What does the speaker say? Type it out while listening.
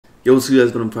Yo, what's up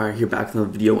guys, I'm Fire here back with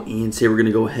another video, and today we're going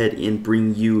to go ahead and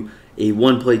bring you a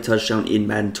one-play touchdown in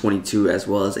Madden 22 as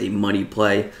well as a money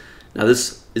play. Now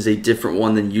this is a different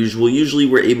one than usual. Usually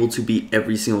we're able to beat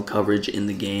every single coverage in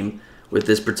the game. With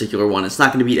this particular one, it's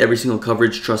not going to beat every single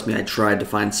coverage. Trust me, I tried to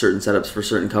find certain setups for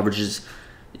certain coverages.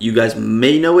 You guys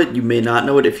may know it, you may not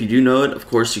know it. If you do know it, of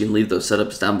course you can leave those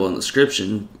setups down below in the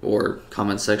description or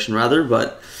comment section rather,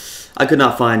 but I could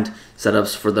not find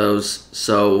setups for those,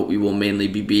 so we will mainly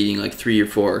be beating like 3 or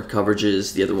 4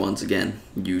 coverages. The other ones, again,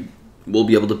 you will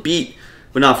be able to beat,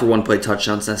 but not for one-play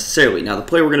touchdowns necessarily. Now, the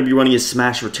play we're going to be running is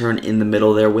smash return in the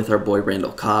middle there with our boy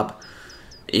Randall Cobb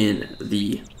in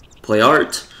the play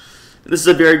art. This is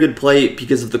a very good play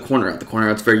because of the corner out. The corner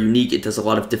out's very unique. It does a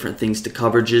lot of different things to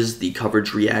coverages. The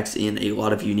coverage reacts in a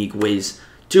lot of unique ways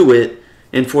to it,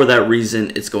 and for that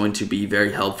reason, it's going to be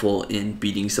very helpful in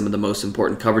beating some of the most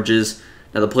important coverages.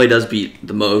 Now, the play does beat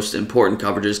the most important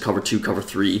coverages, cover 2, cover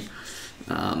 3,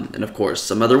 and of course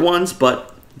some other ones,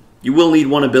 but you will need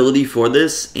one ability for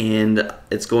this, and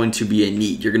it's going to be a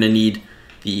need. You're going to need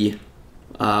the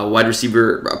wide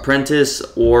receiver apprentice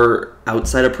or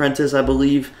outside apprentice, I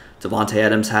believe. Devontae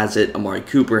Adams has it. Amari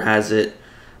Cooper has it.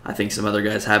 I think some other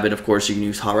guys have it. Of course, you can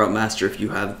use Hot Route Master if you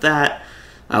have that.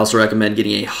 I also recommend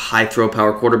getting a high throw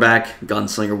power quarterback.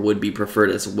 Gunslinger would be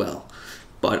preferred as well.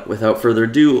 But without further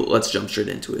ado, let's jump straight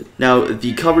into it. Now,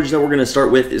 the coverage that we're going to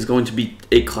start with is going to be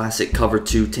a classic cover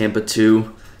 2, Tampa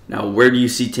 2. Now, where do you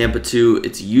see Tampa 2?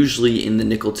 It's usually in the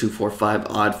nickel 2-4-5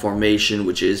 odd formation,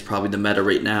 which is probably the meta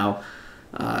right now.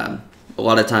 A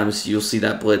lot of times you'll see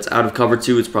that blitz out of cover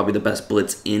 2. It's probably the best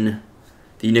blitz in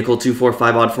the nickel 2-4-5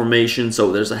 odd formation.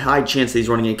 So there's a high chance that he's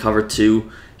running a cover 2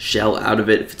 shell out of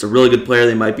it. If it's a really good player,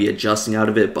 they might be adjusting out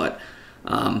of it. But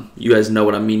you guys know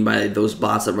what I mean by those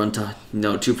bots that run to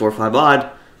 2-4-5 odd.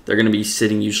 They're going to be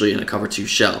sitting usually in a cover 2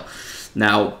 shell.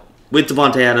 Now, with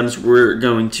Devontae Adams, we're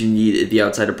going to need the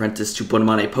outside apprentice to put him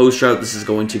on a post route. This is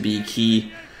going to be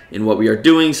key in what we are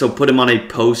doing. So put him on a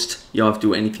post. You don't have to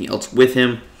do anything else with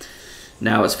him.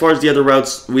 Now, as far as the other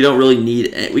routes, we don't really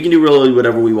need. We can do really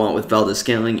whatever we want with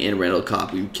Valdez-Scantling and Randall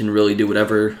Cobb. We can really do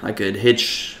whatever. I could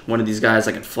hitch one of these guys.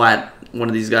 I could flat one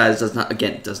of these guys. Does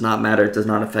not matter. It does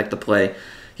not affect the play.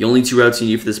 The only 2 routes you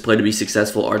need for this play to be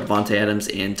successful are Devontae Adams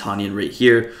and Tanyan right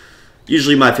here.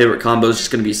 Usually, my favorite combo is just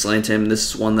going to be slant him.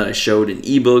 This is one that I showed in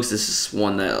ebooks. This is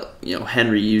one that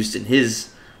Henry used in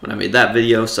his when I made that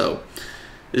video. So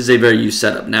this is a very used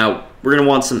setup. Now, we're going to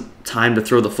want some time to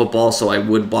throw the football, so I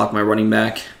would block my running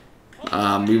back.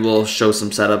 We will show some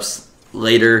setups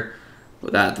later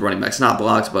that the running back's not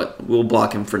blocked, but we'll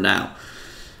block him for now.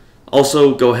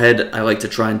 Also, go ahead. I like to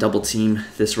try and double team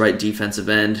this right defensive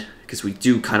end because we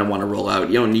do kind of want to roll out.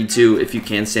 You don't need to. If you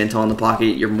can stand tall in the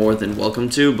pocket, you're more than welcome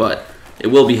to, but it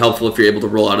will be helpful if you're able to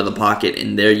roll out of the pocket,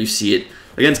 and there you see it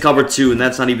against cover 2, and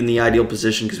that's not even the ideal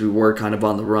position because we were kind of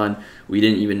on the run. We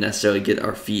didn't even necessarily get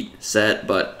our feet set,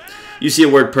 but you see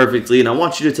it work perfectly, and I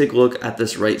want you to take a look at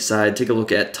this right side. Take a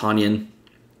look at Tanyan,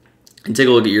 and take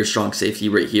a look at your strong safety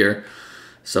right here.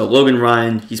 So Logan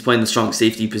Ryan, he's playing the strong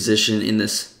safety position in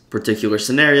this particular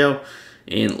scenario,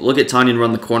 and look at Tanyan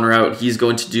run the corner out. He's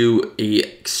going to do an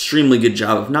extremely good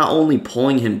job of not only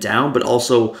pulling him down, but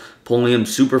also pulling him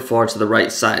super far to the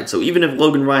right side. So even if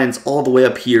Logan Ryan's all the way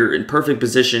up here in perfect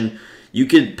position, you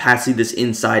could pass this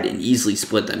inside and easily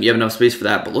split them. You have enough space for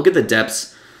that, but look at the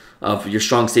depths of your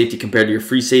strong safety compared to your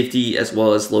free safety, as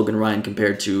well as Logan Ryan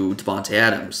compared to Devontae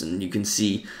Adams. And you can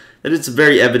see that it's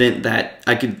very evident that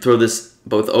I could throw this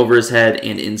both over his head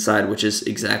and inside, which is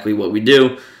exactly what we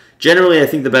do. Generally, I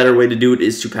think the better way to do it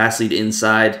is to pass lead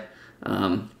inside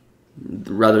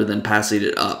rather than pass lead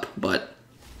it up. But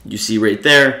you see right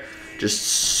there, just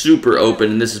super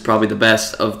open, and this is probably the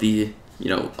best of the,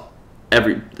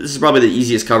 this is probably the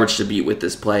easiest coverage to beat with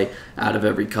this play out of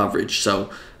every coverage. So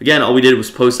again, all we did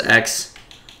was post X.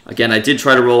 Again, I did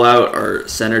try to roll out. Our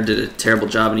center did a terrible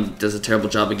job, and he does a terrible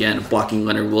job again of blocking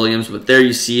Leonard Williams. But there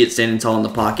you see it, standing tall in the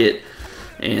pocket.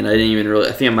 And I didn't even really,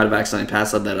 I think I might have accidentally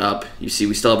passed that up. You see,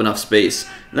 we still have enough space.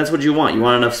 And that's what you want. You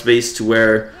want enough space to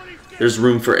where there's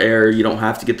room for error. You don't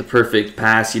have to get the perfect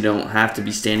pass. You don't have to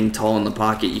be standing tall in the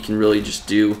pocket. You can really just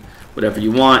do whatever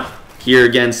you want. Here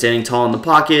again, standing tall in the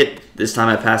pocket. This time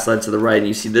I pass led to the right, and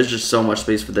you see there's just so much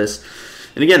space for this.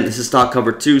 And again, this is stock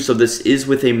cover 2, so this is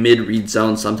with a mid-read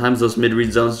zone. Sometimes those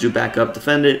mid-read zones do back up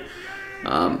defend it.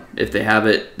 If they have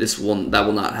it, that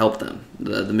will not help them.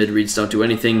 The mid-reads don't do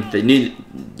anything.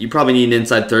 You probably need an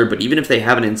inside third, but even if they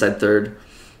have an inside third,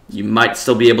 you might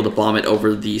still be able to bomb it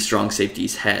over the strong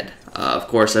safety's head. Of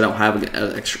course, I don't have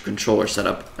an extra controller set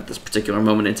up at this particular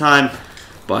moment in time,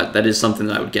 but that is something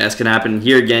that I would guess can happen.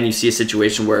 Here again, you see a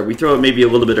situation where we throw it maybe a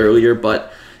little bit earlier,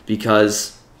 but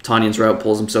because Tanyan's route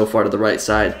pulls him so far to the right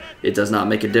side. It does not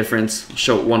make a difference. I'll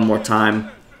show it one more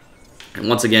time. And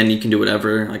once again, you can do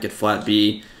whatever, like at flat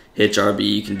B, hitch RB,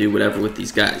 you can do whatever with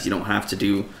these guys. You don't have to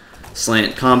do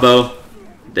slant combo.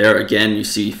 There again, you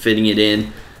see fitting it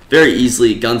in very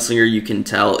easily. Gunslinger, you can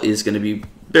tell, is going to be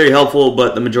very helpful,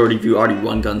 but the majority of you already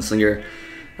run Gunslinger.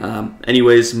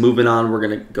 Anyways, moving on, we're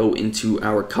going to go into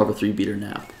our cover 3 beater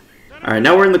now. Alright,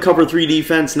 now we're in the cover 3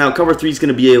 defense. Now cover 3 is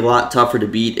going to be a lot tougher to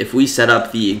beat. If we set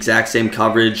up the exact same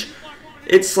coverage,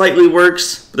 it slightly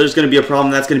works, but there's going to be a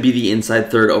problem. That's going to be the inside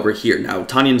third over here. Now,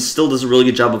 Tanyan still does a really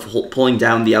good job of pulling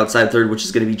down the outside third, which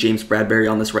is going to be James Bradbury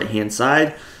on this right-hand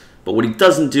side. But what he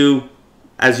doesn't do,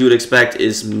 as you would expect,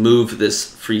 is move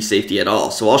this free safety at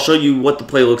all. So I'll show you what the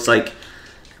play looks like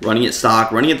running it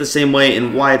stock, running it the same way,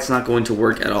 and why it's not going to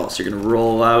work at all. So you're going to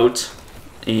roll out,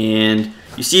 and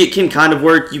you see it can kind of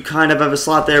work. You kind of have a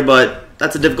slot there, but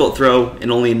that's a difficult throw,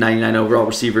 and only a 99 overall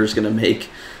receiver is going to make,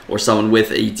 or someone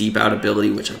with a deep out ability,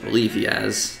 which I believe he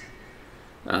has.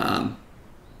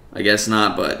 I guess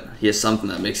not, but he has something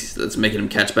that's making him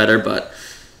catch better, but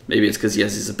maybe it's because he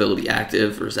has his ability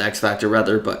active, or his X factor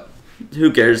rather, but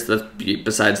who cares? That's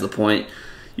besides the point.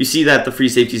 You see that the free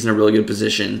safety is in a really good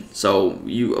position, so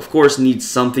you, of course, need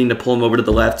something to pull him over to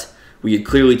the left. We could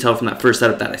clearly tell from that first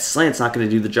setup that a slant's not going to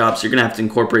do the job, so you're going to have to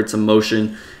incorporate some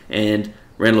motion, and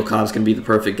Randall Cobb's going to be the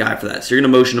perfect guy for that. So you're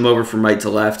going to motion him over from right to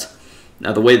left.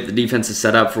 Now, the way that the defense is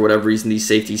set up, for whatever reason, these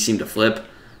safeties seem to flip.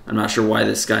 I'm not sure why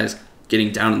this guy's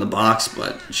getting down in the box,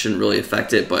 but it shouldn't really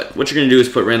affect it. But what you're going to do is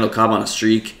put Randall Cobb on a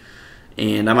streak,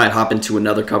 and I might hop into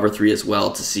another cover 3 as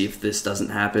well to see if this doesn't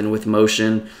happen with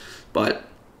motion. But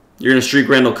you're going to streak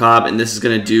Randall Cobb, and this is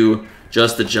going to do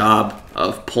just the job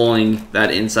of pulling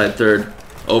that inside third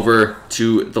over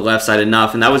to the left side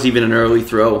enough. And that was even an early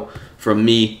throw from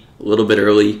me, a little bit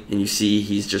early, and you see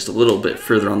he's just a little bit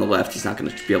further on the left. He's not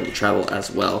going to be able to travel as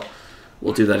well.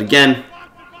 We'll do that again.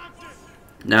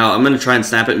 Now I'm going to try and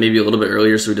snap it maybe a little bit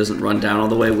earlier so he doesn't run down all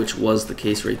the way, which was the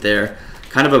case right there.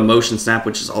 Kind of a motion snap,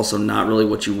 which is also not really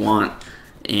what you want.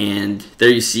 And there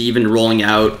you see, even rolling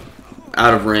out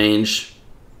of range,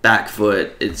 back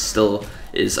foot, it still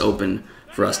is open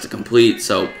for us to complete.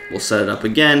 So we'll set it up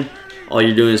again. All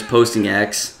you're doing is posting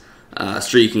X,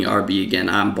 streaking RB again.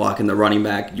 I'm blocking the running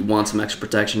back. You want some extra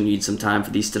protection. You need some time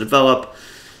for these to develop.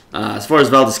 As far as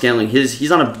Valdez-Scantling,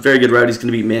 he's on a very good route. He's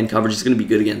going to be man coverage. He's going to be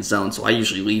good against zone, so I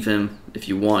usually leave him. If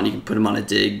you want, you can put him on a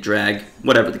dig, drag,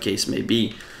 whatever the case may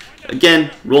be.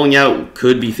 Again, rolling out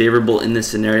could be favorable in this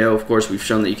scenario. Of course, we've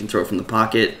shown that you can throw it from the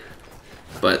pocket.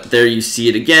 But there you see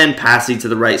it again, passing to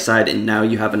the right side, and now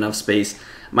you have enough space.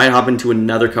 Might hop into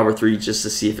another cover 3 just to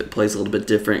see if it plays a little bit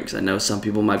different, because I know some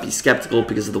people might be skeptical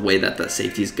because of the way that that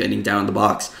safety is getting down in the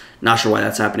box. Not sure why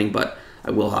that's happening, but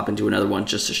I will hop into another one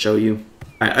just to show you.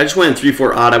 All right, I just went in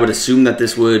 3-4 odd. I would assume that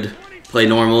this would play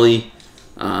normally.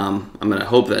 I'm going to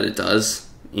hope that it does,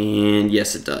 and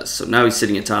yes, it does. So now he's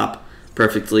sitting atop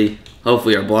perfectly.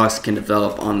 Hopefully our blocks can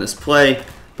develop on this play,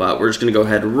 but we're just going to go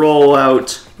ahead and roll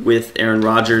out with Aaron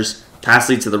Rodgers, pass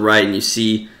lead to the right, and you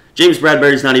see James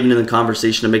Bradbury's not even in the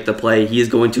conversation to make the play. He is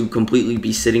going to completely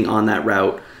be sitting on that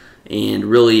route, and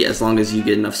really, as long as you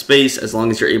get enough space, as long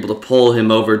as you're able to pull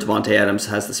him over, Davante Adams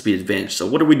has the speed advantage. So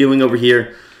what are we doing over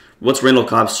here? What's Randall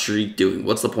Cobb's streak doing?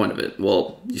 What's the point of it?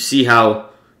 Well, you see how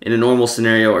in a normal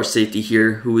scenario, our safety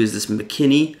here, who is this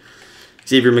McKinney,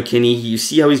 Xavier McKinney, you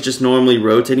see how he's just normally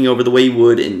rotating over the way he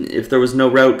would, and if there was no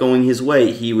route going his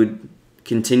way, he would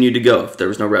continue to go. If there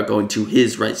was no route going to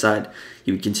his right side,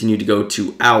 he would continue to go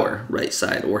to our right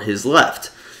side or his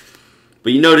left.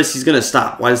 But you notice he's going to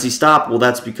stop. Why does he stop? Well,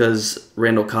 that's because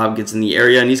Randall Cobb gets in the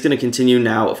area, and he's going to continue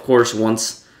now. Of course,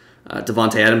 once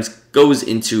Davante Adams goes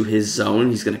into his zone,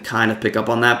 he's going to kind of pick up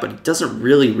on that, but he doesn't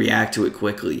really react to it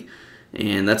quickly.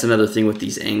 And that's another thing with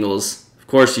these angles. Of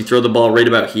course, you throw the ball right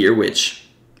about here, which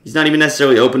he's not even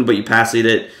necessarily open, but you pass lead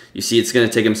it. You see it's going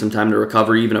to take him some time to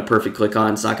recover. Even a perfect click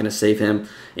on, it's not going to save him,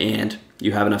 and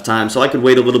you have enough time. So I could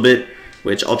wait a little bit,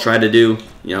 which I'll try to do.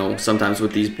 You know, sometimes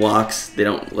with these blocks, they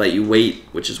don't let you wait,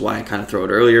 which is why I kind of throw it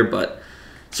earlier, but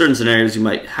certain scenarios you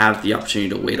might have the opportunity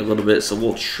to wait a little bit, so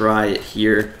we'll try it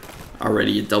here.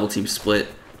 Already a double team split,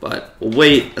 but we'll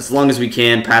wait as long as we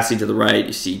can. Passing to the right,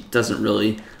 you see, doesn't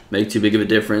really make too big of a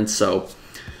difference. So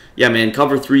yeah, man,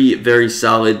 cover 3, very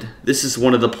solid. This is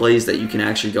one of the plays that you can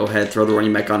actually go ahead, throw the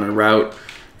running back on a route.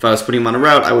 If I was putting him on a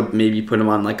route, I would maybe put him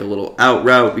on like a little out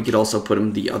route. We could also put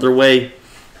him the other way.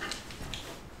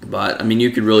 But, I mean,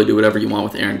 you could really do whatever you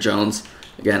want with Aaron Jones.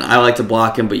 Again, I like to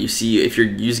block him, but you see if you're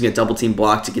using a double team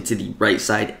block to get to the right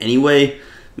side anyway,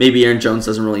 maybe Aaron Jones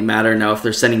doesn't really matter. Now, if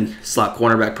they're sending slot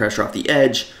cornerback pressure off the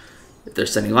edge, if they're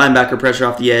sending linebacker pressure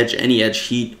off the edge, any edge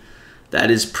heat, that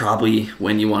is probably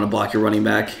when you want to block your running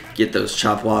back, get those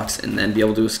chop blocks, and then be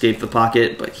able to escape the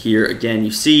pocket. But here, again,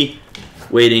 you see,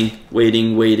 waiting.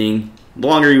 The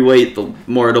longer you wait, the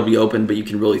more it'll be open, but you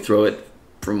can really throw it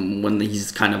from when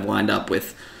he's kind of lined up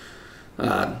with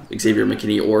Xavier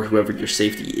McKinney or whoever your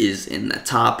safety is in the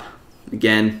top.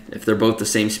 Again, if they're both the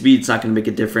same speed, it's not going to make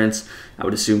a difference. I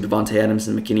would assume Davante Adams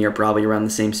and McKinney are probably around the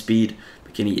same speed.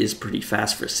 McKinney is pretty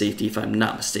fast for safety, if I'm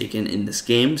not mistaken, in this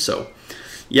game. So,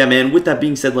 yeah, man, with that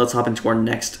being said, let's hop into our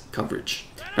next coverage.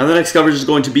 Now, the next coverage is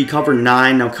going to be cover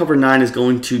 9. Now, cover 9 is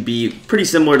going to be pretty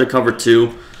similar to cover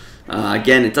 2.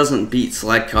 Again, it doesn't beat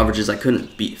select coverages. I couldn't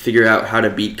figure out how to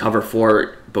beat cover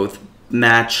 4, both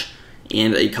match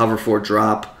and a cover 4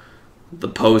 drop. The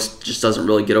post just doesn't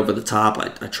really get over the top.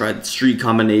 I tried street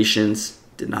combinations,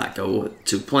 did not go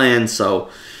to plan, so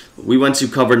we went to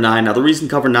cover 9. Now, the reason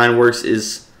cover 9 works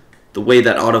is the way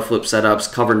that auto flip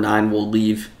setups, cover 9 will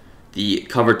leave the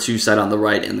cover 2 side on the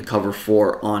right and the cover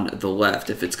 4 on the left.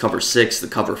 If it's cover 6, the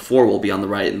cover 4 will be on the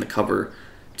right and the cover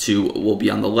 2 will be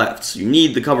on the left. So you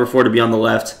need the cover 4 to be on the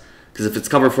left, because if it's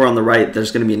cover 4 on the right,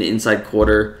 there's going to be an inside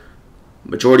quarter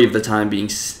majority of the time being,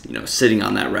 sitting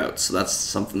on that route. So that's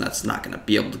something that's not going to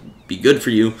be able to be good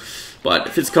for you. But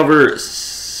if it's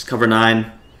cover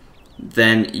 9,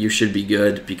 then you should be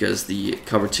good, because the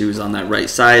cover 2 is on that right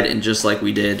side, and just like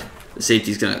we did, the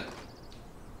safety's going to,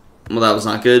 well, that was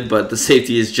not good, but the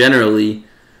safety is generally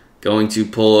going to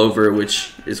pull over,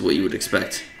 which is what you would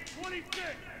expect.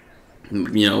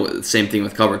 Same thing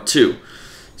with cover 2.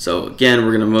 So again,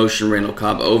 we're going to motion Randall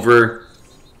Cobb over.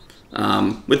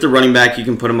 With the running back, you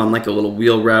can put him on like a little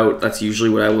wheel route. That's usually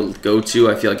what I will go to.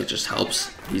 I feel like it just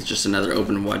helps. He's just another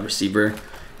open wide receiver.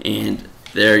 And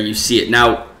there you see it.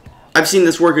 Now, I've seen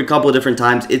this work a couple of different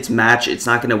times. It's match. It's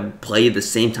not going to play the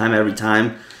same time every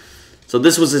time. So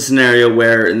this was a scenario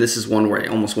where, and this is one where I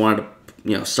almost wanted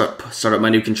to, start up my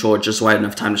new controller just so I had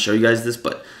enough time to show you guys this.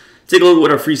 But take a look at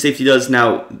what our free safety does.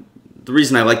 Now, the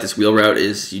reason I like this wheel route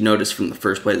is you notice from the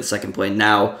first play to the second play,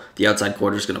 now the outside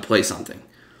quarter is going to play something.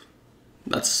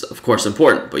 That's, of course,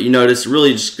 important. But you notice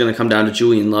really just going to come down to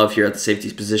Julian Love here at the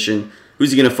safety's position.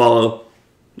 Who's he going to follow?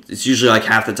 It's usually like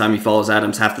half the time he follows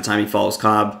Adams, half the time he follows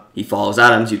Cobb. He follows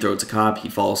Adams, you throw it to Cobb. He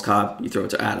follows Cobb, you throw it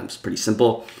to Adams. Pretty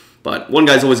simple. But one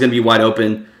guy's always going to be wide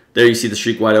open. There you see the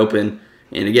streak wide open.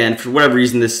 And again, for whatever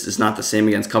reason, this is not the same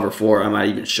against cover 4. I might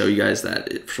even show you guys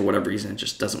that for whatever reason, it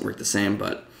just doesn't work the same.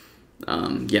 But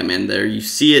yeah, man, there you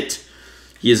see it.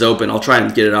 He is open. I'll try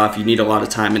and get it off. You need a lot of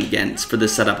time. And again, for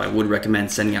this setup, I would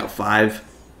recommend sending out 5.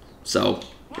 So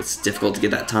it's difficult to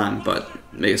get that time. But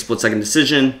make a split-second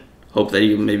decision. Hope that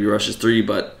he maybe rushes 3.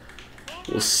 But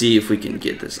we'll see if we can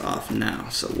get this off now.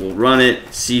 So we'll run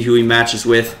it. See who he matches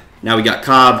with. Now we got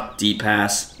Cobb. Deep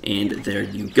pass. And there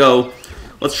you go.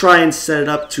 Let's try and set it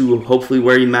up to hopefully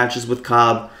where he matches with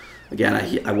Cobb. Again,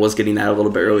 I was getting that a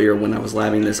little bit earlier when I was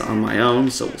labbing this on my own.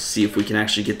 So we'll see if we can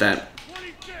actually get that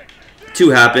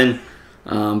to happen.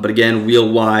 But again,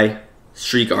 wheel Y,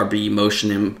 streak RB,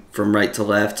 motion him from right to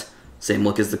left. Same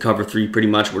look as the cover 3 pretty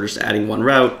much. We're just adding one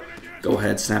route. Go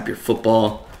ahead, snap your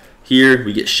football. Here,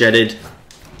 we get shedded.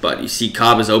 But you see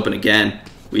Cobb is open again.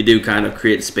 We do kind of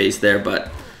create a space there,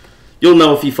 but you'll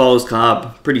know if he follows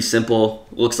Cobb. Pretty simple.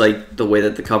 Looks like the way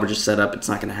that the coverage is set up, it's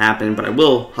not going to happen. But I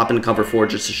will hop into cover 4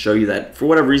 just to show you that for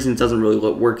whatever reason, it doesn't really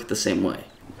work the same way.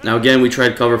 Now again, we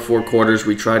tried cover 4 quarters,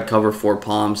 we tried cover 4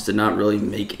 palms, did not really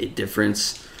make a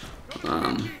difference.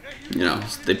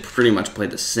 They pretty much played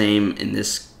the same in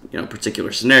this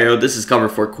particular scenario. This is cover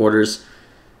 4 quarters,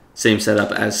 same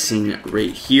setup as seen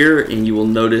right here, and you will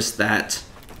notice that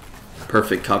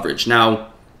perfect coverage.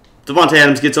 Now, Davante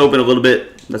Adams gets open a little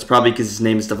bit. That's probably because his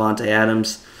name is Davante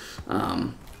Adams.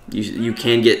 You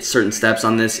can get certain steps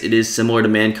on this. It is similar to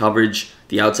man coverage.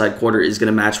 The outside quarter is going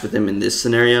to match with him in this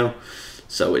scenario.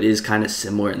 So it is kind of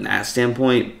similar in that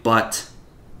standpoint, but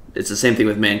it's the same thing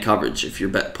with man coverage. If your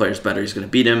player's better, he's going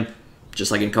to beat him.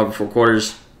 Just like in cover 4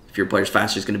 quarters, if your player's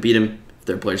faster, he's going to beat him. If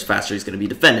their player's faster, he's going to be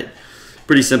defended.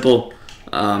 Pretty simple.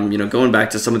 Going back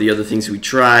to some of the other things we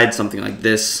tried, something like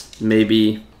this,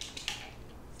 maybe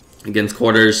against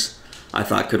quarters, I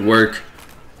thought could work.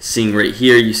 Seeing right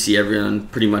here, you see everyone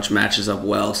pretty much matches up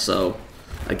well. So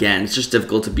again, it's just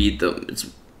difficult to beat them.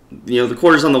 The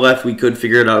quarters on the left, we could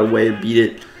figure out a way to beat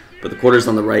it, but the quarters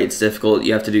on the right, it's difficult.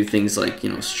 You have to do things like,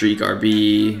 streak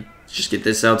RB, just get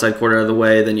this outside quarter out of the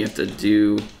way. Then you have to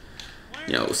do,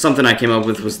 something I came up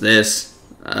with was this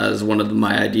as one of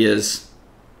my ideas,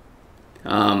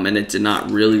 and it did not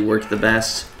really work the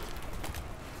best.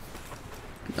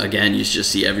 Again, you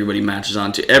just see everybody matches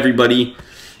onto everybody,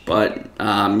 But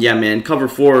yeah, man, cover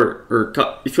 4, or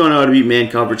if you want to know how to beat man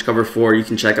coverage, cover 4, you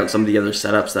can check out some of the other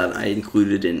setups that I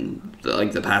included in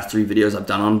the past 3 videos I've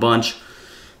done on Bunch.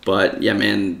 But yeah,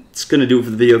 man, it's going to do it for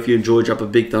the video. If you enjoyed, drop a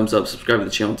big thumbs up, subscribe to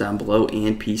the channel down below,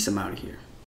 and peace. I'm out of here.